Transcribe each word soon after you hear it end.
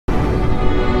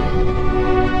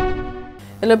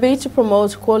In a bid to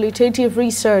promote qualitative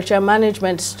research and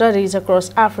management studies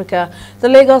across Africa, the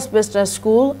Lagos Business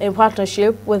School, in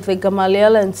partnership with the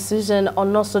Gamaliel and Susan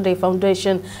Onosode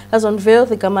Foundation, has unveiled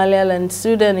the Gamaliel and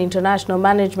Sudan International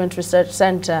Management Research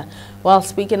Center. While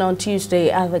speaking on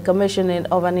Tuesday at the commissioning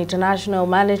of an international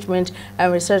management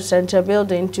and research center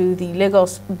building to the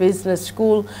Lagos Business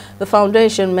School, the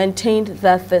foundation maintained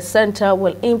that the center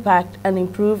will impact and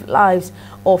improve lives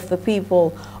of the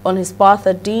people. On his part,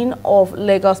 the Dean of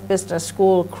Lagos Business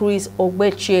School, Chris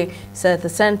Ogbeche, said the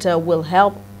center will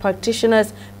help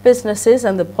practitioners, businesses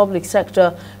and the public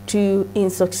sector in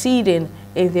succeeding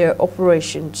in their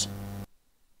operations.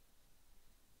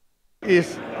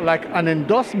 It's like an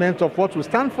endorsement of what we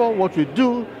stand for, what we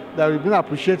do, that we've been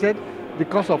appreciated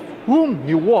because of whom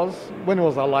he was when he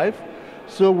was alive.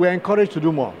 So we're encouraged to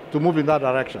do more, to move in that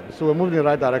direction. So we're moving in the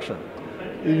right direction.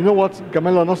 You know what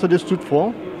Gamaliel Onosode stood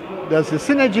for? There's a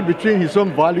synergy between his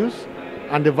own values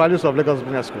and the values of Lagos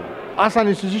Business School. As an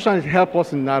institution, it helps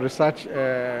us in our research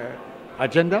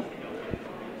agenda,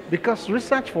 because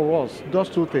research for us does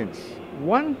two things.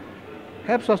 One,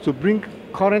 helps us to bring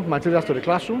current materials to the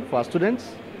classroom for our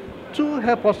students. Two,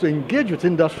 help us to engage with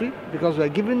industry, because we are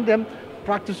giving them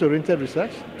practice-oriented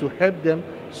research to help them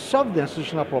solve their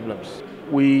institutional problems.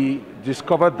 We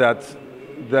discovered that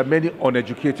there are many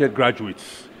uneducated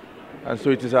graduates, and so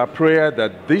it is our prayer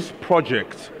that this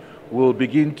project will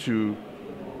begin to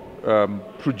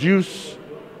produce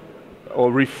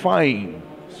or refine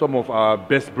some of our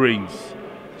best brains,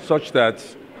 such that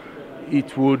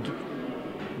it would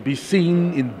be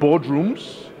seen in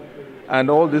boardrooms,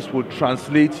 and all this would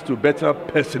translate to better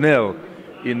personnel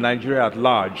in Nigeria at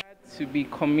large. To be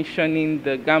commissioning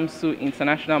the GAMSU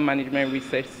International Management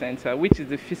Research Center, which is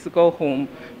the physical home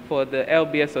for the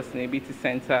LBS Sustainability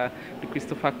Center, the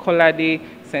Christopher Collade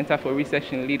Center for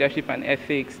Research in Leadership and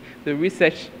Ethics, the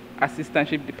Research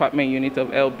Assistantship Department Unit of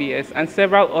LBS, and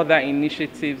several other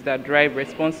initiatives that drive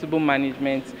responsible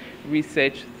management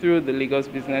research through the Lagos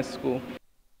Business School.